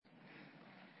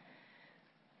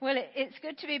Well, it's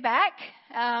good to be back.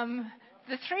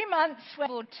 The 3 months were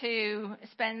able to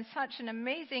spend such an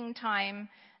amazing time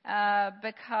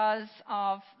because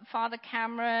of Father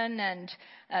Cameron and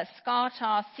Scott,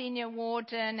 our senior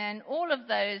warden, and all of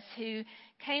those who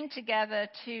came together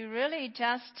to really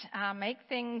just make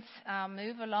things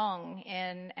move along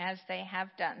as they have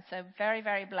done. So very,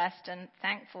 very blessed and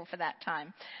thankful for that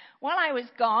time. While I was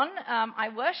gone, I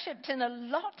worshipped in a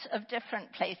lot of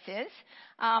different places.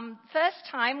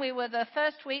 The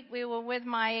first week we were with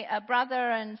my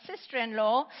brother and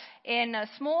sister-in-law in a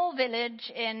small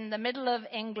village in the middle of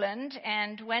England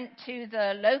and went to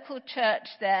the local church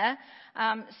there.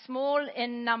 Small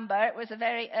in number. It was a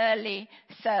very early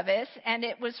service, and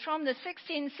it was from the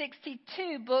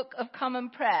 1662 Book of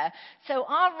Common Prayer. So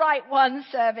our Rite One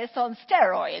service on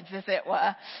steroids, as it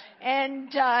were.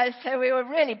 And so we were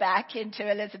really back into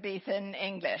Elizabethan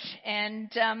English.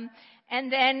 And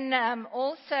then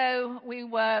also we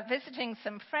were visiting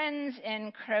some friends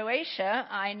in Croatia.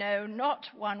 I know not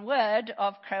one word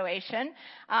of Croatian.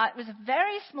 It was a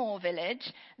very small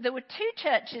village. There were 2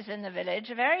 churches in the village,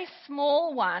 a very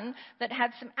small one that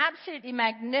had some absolutely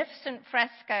magnificent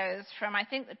frescoes from, I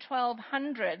think, the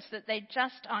 1200s that they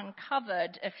just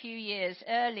uncovered a few years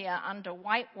earlier under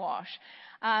whitewash.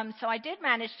 So I did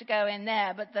manage to go in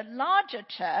there, but the larger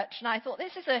church, and I thought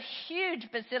this is a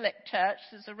huge basilic church,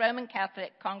 there's a Roman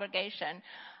Catholic congregation.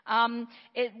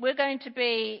 We're going to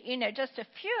be, just a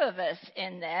few of us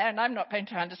in there, and I'm not going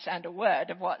to understand a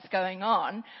word of what's going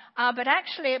on. But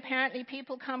actually, apparently,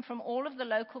 people come from all of the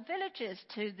local villages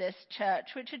to this church,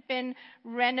 which had been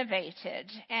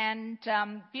renovated and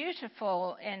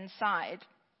beautiful inside.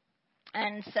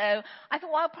 And so I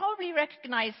thought, well, I'll probably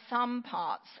recognize some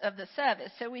parts of the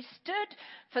service. So we stood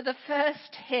for the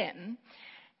first hymn,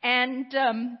 and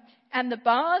the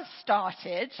bars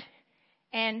started,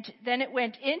 and then it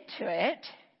went into it,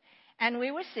 and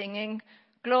we were singing,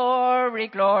 "Glory,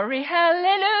 glory,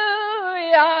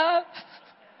 hallelujah."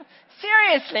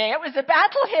 Seriously, it was a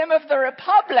battle hymn of the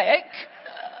Republic.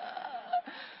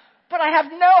 But I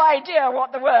have no idea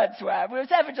what the words were. It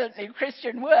was evidently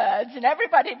Christian words, and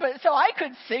so I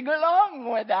could sing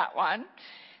along with that one.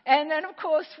 And then, of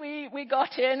course, we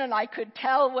got in, and I could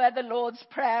tell where the Lord's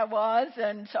Prayer was,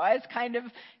 and so I was kind of,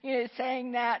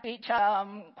 saying that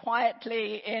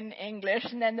quietly in English,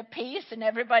 and then the peace, and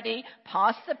everybody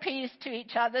passed the peace to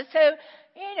each other. So,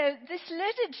 this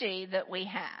liturgy that we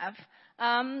have,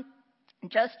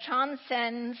 just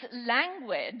transcends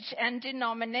language and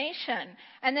denomination.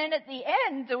 And then at the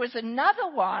end, there was another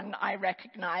one I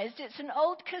recognized. It's an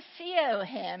old Casio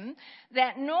hymn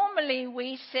that normally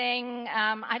we sing.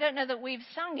 I don't know that we've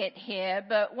sung it here,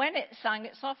 but when it's sung,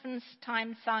 it's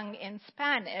oftentimes sung in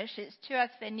Spanish. It's Tu has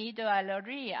venido a la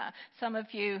orilla. Some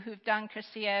of you who've done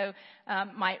Casio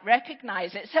might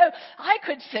recognize it. So I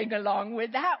could sing along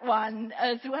with that one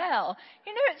as well.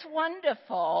 It's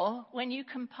wonderful when you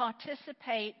can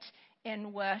participate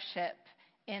in worship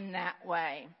in that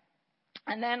way.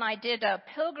 And then I did a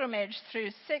pilgrimage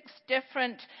through 6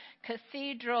 different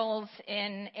cathedrals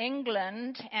in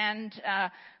England and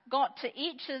got to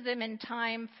each of them in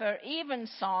time for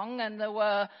evensong, and there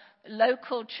were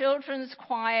local children's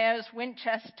choirs,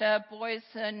 Winchester Boys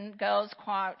and Girls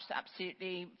Choir, which is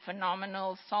absolutely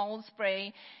phenomenal,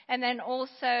 Salisbury, and then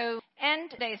also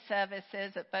end-day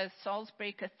services at both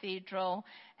Salisbury Cathedral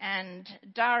and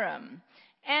Durham.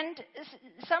 And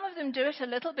some of them do it a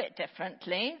little bit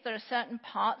differently. There are certain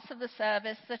parts of the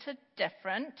service that are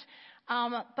different,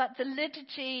 but the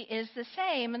liturgy is the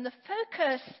same, and the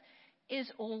focus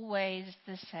is always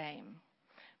the same.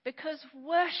 Because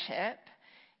worship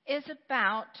is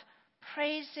about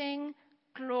praising,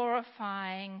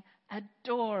 glorifying,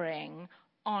 adoring,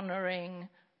 honoring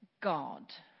God.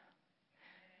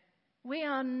 We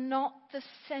are not the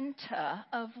center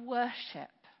of worship.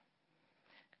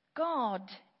 God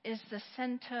is the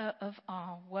center of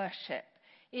our worship.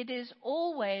 It is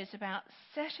always about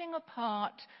setting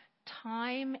apart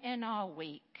time in our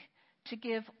week to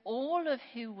give all of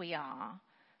who we are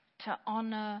to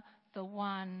honor the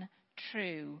one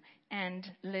true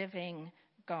and living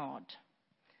God.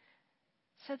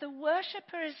 So the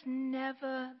worshiper is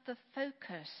never the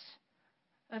focus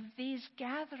of these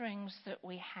gatherings that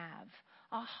we have.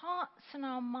 Our hearts and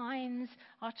our minds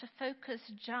are to focus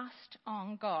just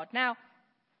on God. Now,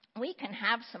 we can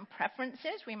have some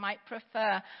preferences. We might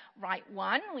prefer Rite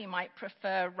 1. We might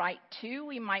prefer Rite 2.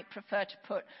 We might prefer to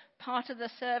put part of the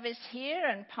service here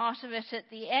and part of it at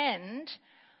the end.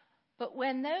 But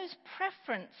when those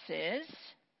preferences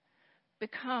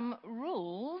become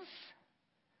rules,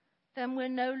 then we're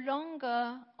no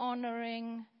longer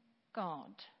honoring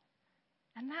God.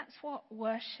 And that's what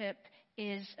worship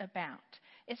is about.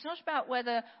 It's not about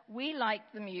whether we like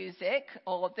the music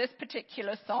or this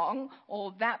particular song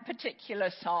or that particular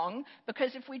song,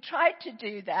 because if we tried to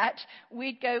do that,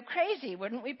 we'd go crazy,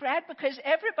 wouldn't we, Brad? Because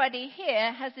everybody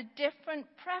here has a different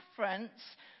preference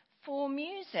for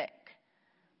music,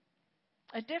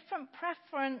 a different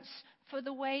preference for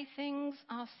the way things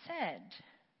are said.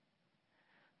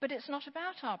 But it's not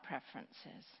about our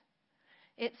preferences.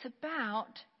 It's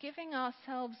about giving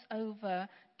ourselves over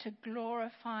to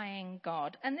glorifying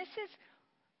God. And this is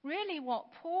really what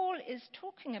Paul is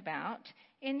talking about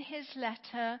in his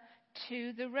letter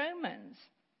to the Romans.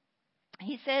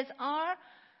 He says our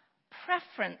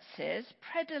preferences,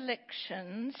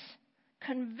 predilections,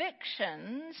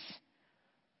 convictions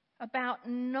about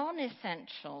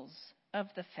non-essentials of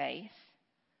the faith,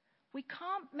 we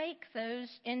can't make those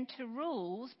into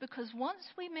rules, because once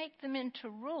we make them into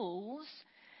rules,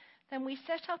 then we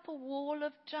set up a wall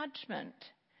of judgment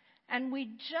and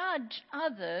we judge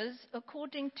others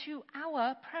according to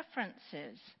our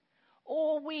preferences.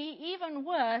 Or we, even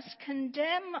worse,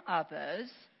 condemn others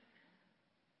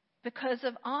because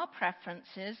of our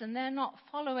preferences and they're not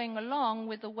following along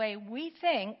with the way we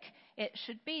think it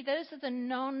should be. Those are the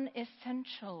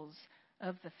non-essentials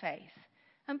of the faith.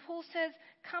 And Paul says,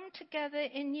 come together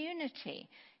in unity.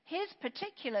 His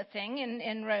particular thing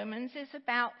in Romans is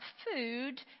about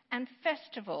food and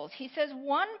festivals. He says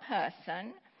one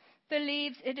person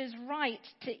believes it is right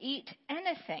to eat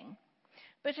anything,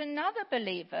 but another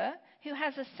believer who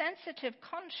has a sensitive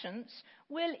conscience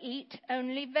will eat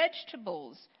only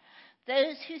vegetables.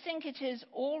 Those who think it is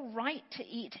all right to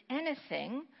eat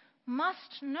anything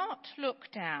must not look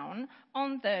down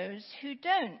on those who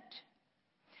don't.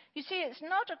 You see, it's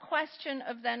not a question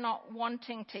of they're not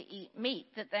wanting to eat meat,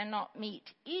 that they're not meat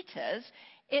eaters.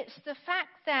 It's the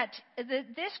fact that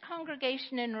this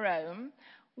congregation in Rome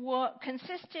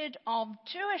consisted of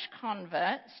Jewish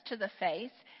converts to the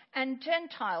faith and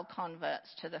Gentile converts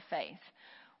to the faith.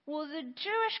 Well, the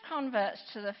Jewish converts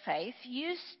to the faith,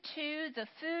 used to the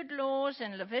food laws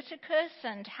in Leviticus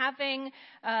and having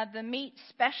the meat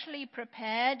specially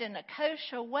prepared in a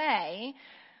kosher way,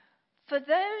 for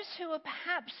those who are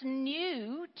perhaps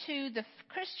new to the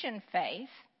Christian faith,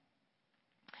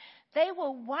 they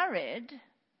were worried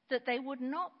that they would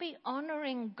not be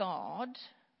honoring God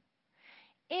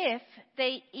if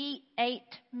they ate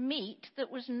meat that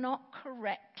was not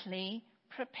correctly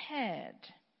prepared.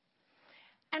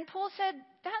 And Paul said,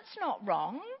 that's not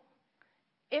wrong.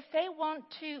 If they want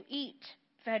to eat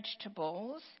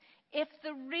vegetables, if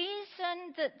the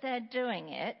reason that they're doing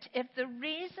it, if the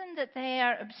reason that they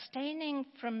are abstaining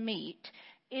from meat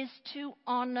is to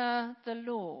honor the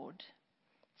Lord.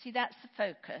 See, that's the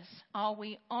focus. Are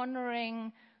we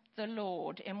honoring the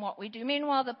Lord in what we do?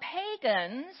 Meanwhile, the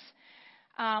pagans,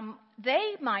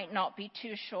 they might not be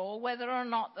too sure whether or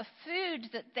not the food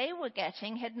that they were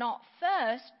getting had not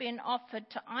first been offered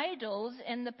to idols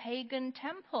in the pagan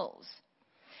temples.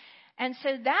 And so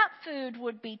that food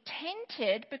would be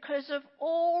tainted because of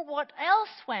all what else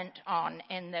went on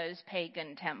in those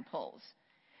pagan temples.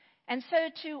 And so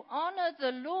to honor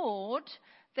the Lord,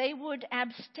 they would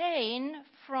abstain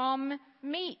from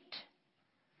meat,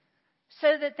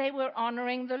 so that they were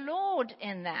honoring the Lord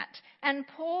in that. And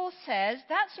Paul says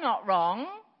that's not wrong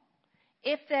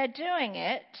if they're doing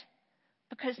it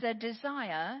because their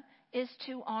desire is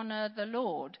to honor the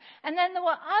Lord. And then there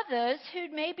were others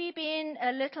who'd maybe been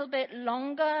a little bit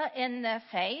longer in their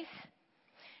faith,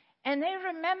 and they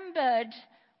remembered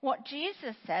what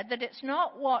Jesus said, that it's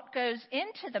not what goes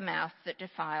into the mouth that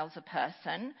defiles a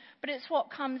person, but it's what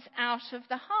comes out of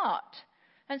the heart.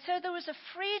 And so there was a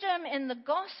freedom in the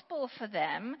gospel for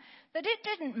them that it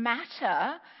didn't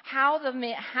matter how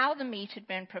the meat had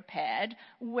been prepared,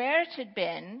 where it had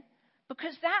been,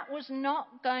 because that was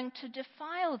not going to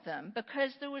defile them,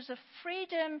 because there was a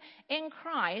freedom in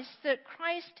Christ that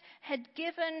Christ had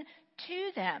given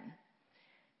to them.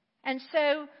 And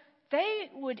so they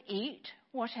would eat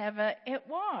whatever it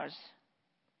was.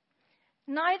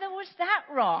 Neither was that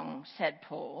wrong, said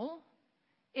Paul,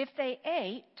 if they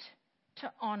ate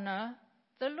to honor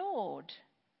the Lord.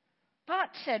 But,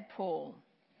 said Paul,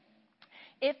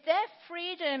 if their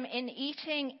freedom in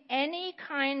eating any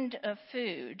kind of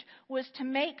food was to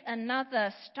make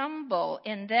another stumble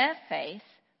in their faith,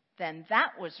 then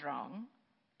that was wrong,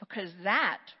 because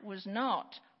that was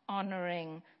not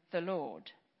honoring the Lord.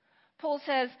 Paul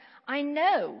says, I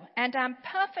know and am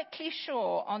perfectly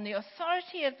sure on the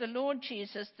authority of the Lord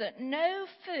Jesus that no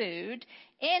food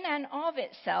in and of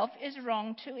itself is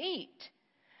wrong to eat.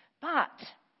 But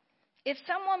if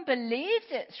someone believes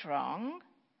it's wrong,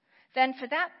 then for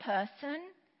that person,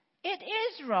 It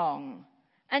is wrong.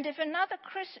 And if another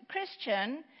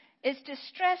Christian is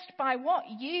distressed by what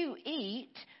you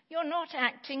eat, you're not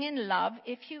acting in love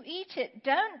if you eat it.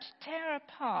 Don't tear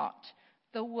apart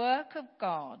the work of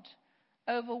God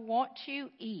over what you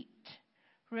eat.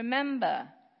 Remember,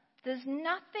 there's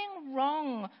nothing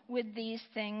wrong with these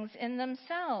things in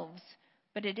themselves,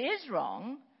 but it is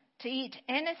wrong to eat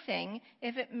anything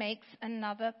if it makes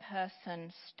another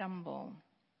person stumble.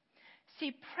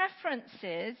 See,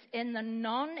 preferences in the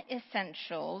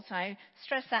non-essentials, I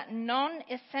stress that,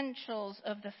 non-essentials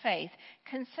of the faith,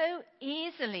 can so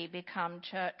easily become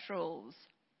church rules.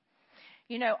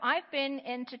 You know, I've been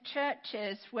into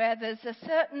churches where there's a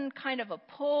certain kind of a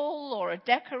pole or a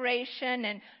decoration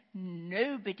and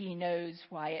nobody knows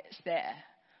why it's there,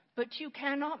 but you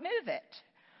cannot move it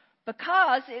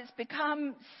because it's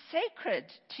become sacred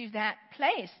to that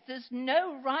place. There's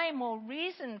no rhyme or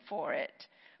reason for it,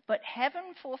 but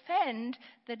heaven forfend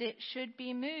that it should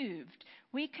be moved.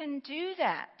 We can do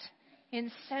that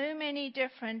in so many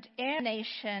different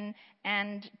alienation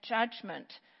and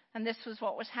judgment. And this was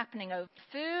what was happening over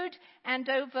food and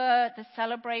over the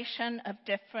celebration of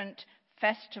different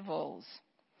festivals.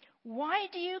 Why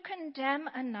do you condemn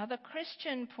another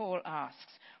Christian, Paul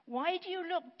asks. Why do you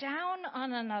look down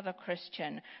on another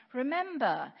Christian?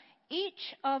 Remember,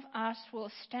 each of us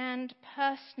will stand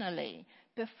personally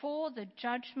before the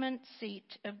judgment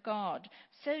seat of God.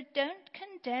 So don't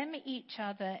condemn each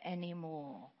other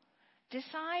anymore.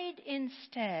 Decide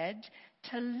instead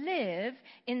to live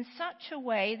in such a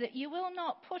way that you will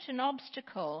not put an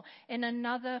obstacle in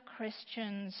another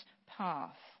Christian's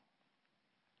path.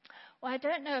 Well, I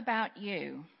don't know about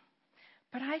you,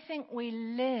 but I think we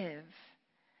live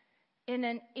in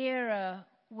an era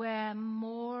where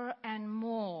more and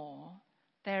more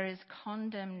there is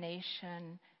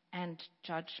condemnation and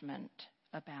judgment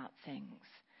about things,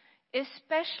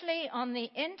 especially on the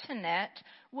internet,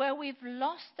 where we've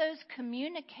lost those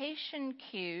communication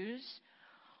cues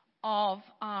of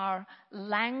our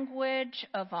language,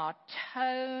 of our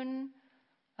tone,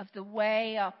 of the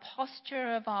way, our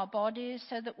posture of our bodies,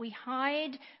 so that we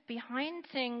hide behind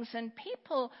things. And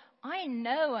people I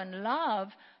know and love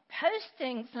post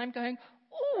things, and I'm going,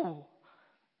 ooh,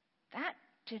 that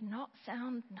did not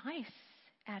sound nice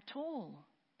at all.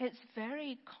 It's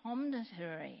very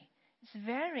condemnatory. It's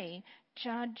very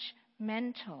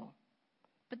judgmental.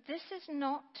 But this is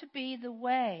not to be the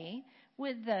way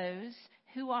with those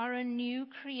who are a new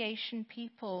creation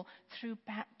people through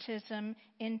baptism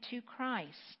into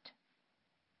Christ.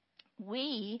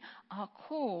 We are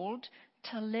called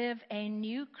to live a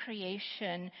new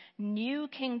creation, new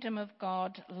kingdom of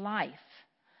God life.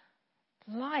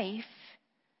 Life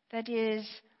that is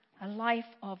a life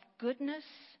of goodness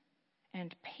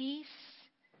and peace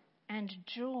and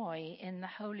joy in the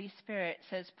Holy Spirit,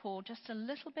 says Paul just a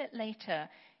little bit later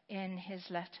in his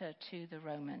letter to the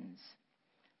Romans.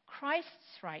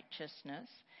 Christ's righteousness,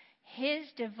 his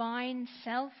divine,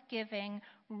 self-giving,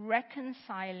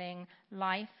 reconciling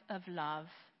life of love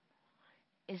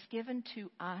is given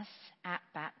to us at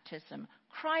baptism.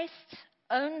 Christ's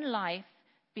own life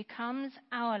becomes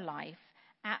our life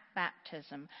at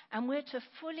baptism, and we're to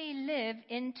fully live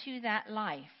into that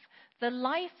life, the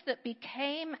life that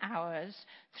became ours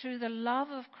through the love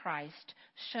of Christ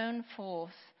shown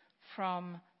forth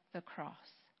from the cross.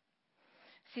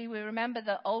 See, we remember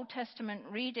the Old Testament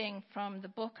reading from the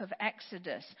book of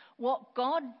Exodus. What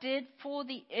God did for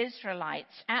the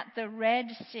Israelites at the Red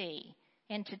Sea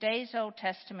in today's Old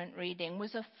Testament reading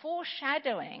was a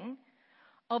foreshadowing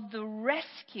of the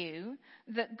rescue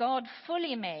that God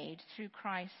fully made through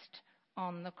Christ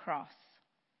on the cross.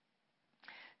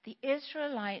 The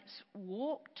Israelites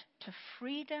walked to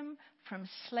freedom from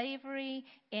slavery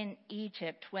in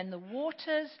Egypt when the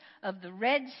waters of the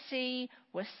Red Sea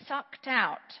were sucked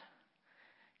out.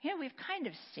 You know, we've kind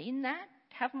of seen that,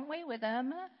 haven't we, with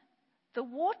Irma? The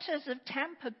waters of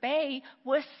Tampa Bay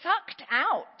were sucked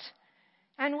out.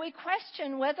 And we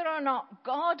question whether or not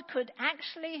God could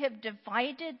actually have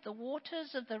divided the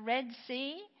waters of the Red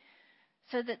Sea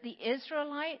so that the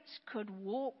Israelites could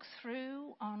walk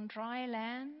through on dry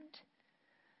land.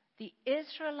 The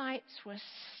Israelites were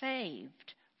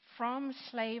saved from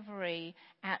slavery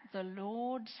at the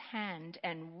Lord's hand,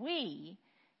 and we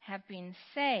have been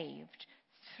saved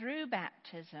through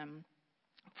baptism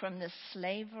from the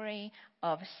slavery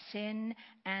of sin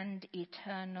and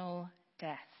eternal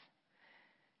death.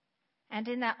 And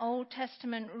in that Old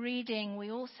Testament reading,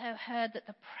 we also heard that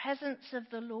the presence of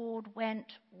the Lord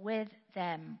went with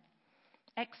them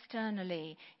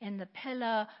externally in the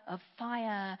pillar of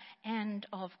fire and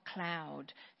of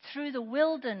cloud, through the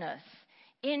wilderness,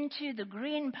 into the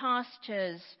green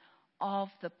pastures of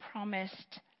the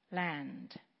promised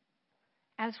land.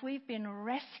 As we've been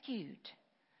rescued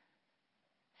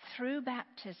through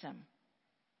baptism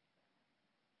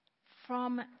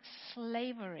from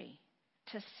slavery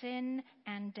to sin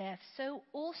and death, so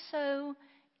also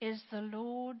is the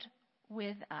Lord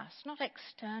with us, not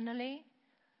externally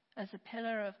as a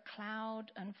pillar of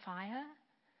cloud and fire,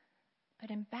 but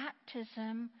in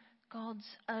baptism, God's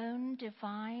own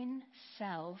divine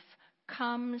self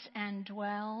comes and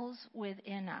dwells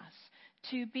within us,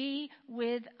 to be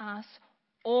with us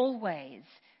always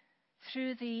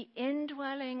through the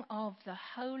indwelling of the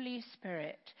Holy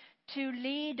Spirit, to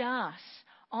lead us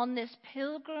on this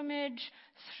pilgrimage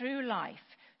through life,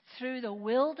 through the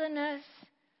wilderness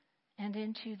and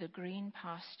into the green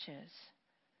pastures.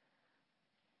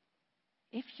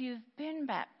 If you've been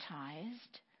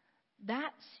baptized,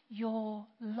 that's your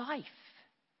life.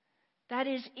 That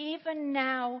is even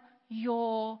now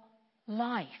your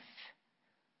life.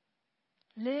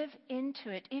 Live into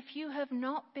it. If you have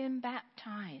not been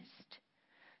baptized,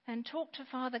 then talk to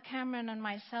Father Cameron and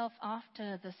myself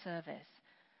after the service,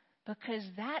 because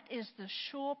that is the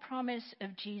sure promise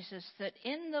of Jesus, that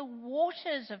in the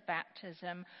waters of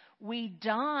baptism we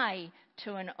die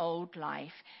to an old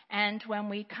life, and when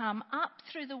we come up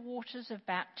through the waters of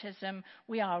baptism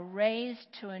we are raised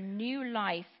to a new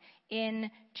life in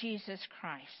Jesus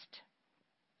Christ.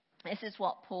 This is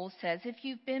what Paul says. If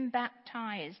you've been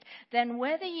baptized, then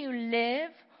whether you live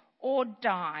or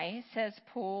die, says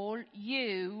Paul,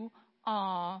 you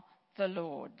are the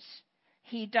Lord's.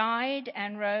 He died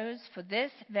and rose for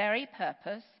this very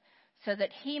purpose, so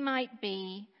that he might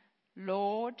be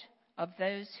Lord of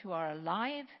those who are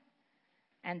alive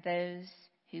and those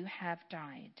who have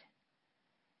died.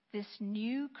 This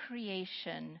new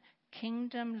creation,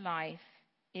 kingdom life,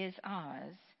 is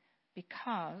ours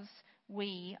because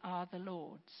we are the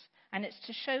Lord's. And it's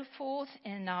to show forth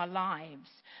in our lives,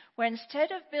 where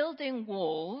instead of building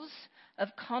walls of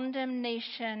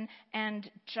condemnation and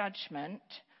judgment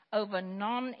over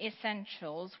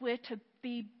non-essentials, we're to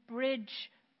be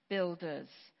bridge builders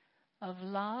of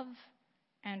love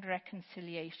and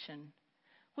reconciliation,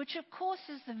 which of course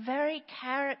is the very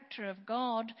character of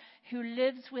God who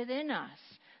lives within us.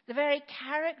 The very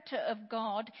character of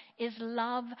God is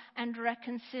love and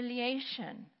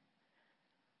reconciliation,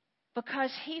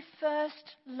 because he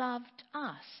first loved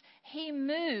us. He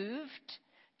moved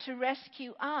to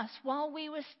rescue us while we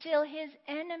were still his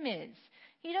enemies.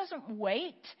 He doesn't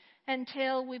wait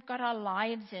until we've got our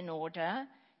lives in order.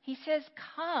 He says,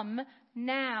 come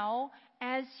now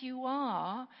as you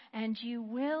are, and you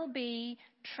will be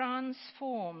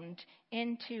transformed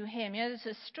into him. You know,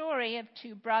 there's a story of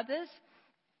two brothers.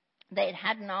 They'd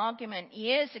had an argument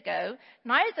years ago.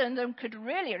 Neither of them could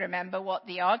really remember what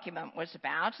the argument was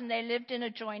about, and they lived in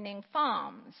adjoining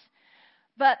farms.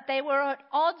 But they were at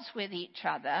odds with each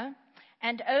other,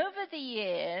 and over the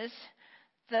years,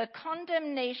 the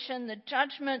condemnation, the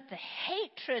judgment, the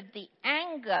hatred, the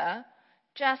anger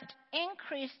just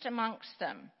increased amongst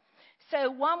them. So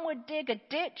one would dig a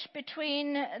ditch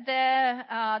between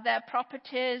their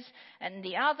properties, and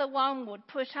the other one would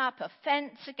put up a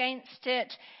fence against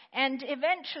it. And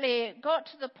eventually it got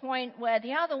to the point where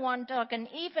the other one dug an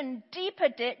even deeper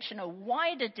ditch and a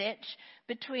wider ditch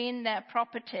between their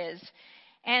properties.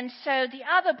 And so the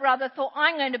other brother thought,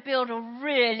 I'm going to build a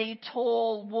really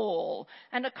tall wall.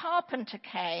 And a carpenter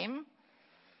came,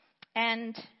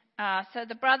 and so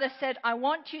the brother said, I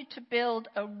want you to build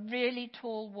a really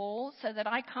tall wall so that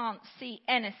I can't see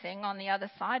anything on the other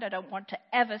side. I don't want to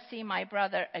ever see my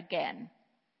brother again.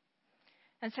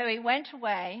 And so he went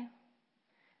away,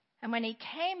 and when he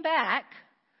came back,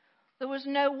 there was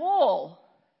no wall.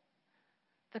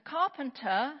 The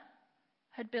carpenter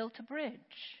had built a bridge,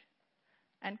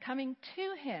 and coming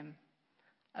to him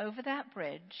over that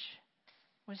bridge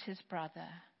was his brother,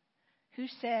 who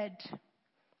said,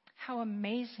 how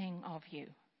amazing of you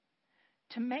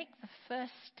to make the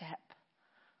first step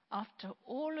after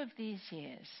all of these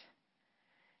years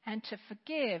and to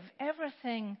forgive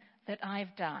everything that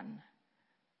I've done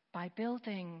by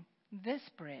building this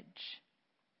bridge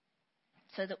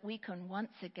so that we can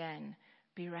once again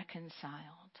be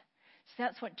reconciled. So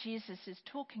that's what Jesus is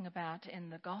talking about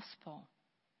in the gospel.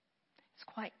 It's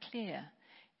quite clear.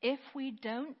 If we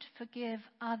don't forgive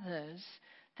others,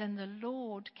 then the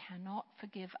Lord cannot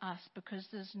forgive us, because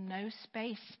there's no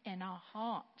space in our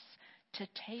hearts to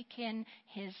take in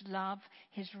his love,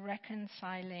 his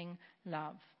reconciling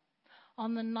love.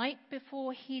 On the night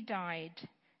before he died,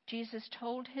 Jesus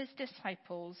told his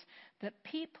disciples that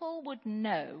people would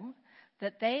know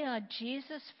that they are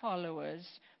Jesus' followers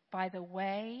by the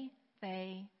way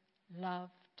they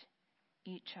loved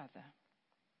each other.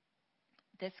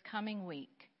 This coming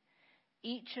week,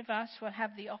 each of us will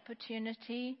have the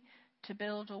opportunity to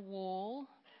build a wall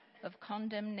of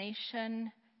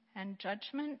condemnation and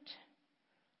judgment,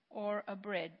 or a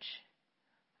bridge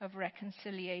of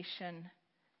reconciliation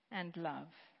and love.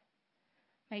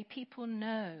 May people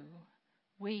know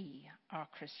we are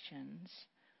Christians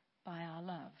by our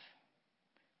love,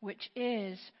 which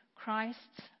is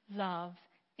Christ's love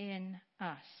in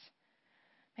us.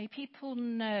 May people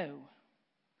know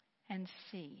and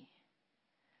see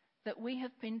that we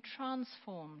have been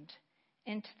transformed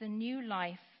into the new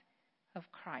life of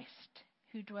Christ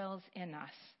who dwells in us.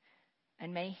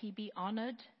 And may he be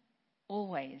honored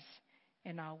always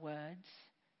in our words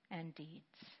and deeds.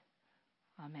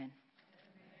 Amen.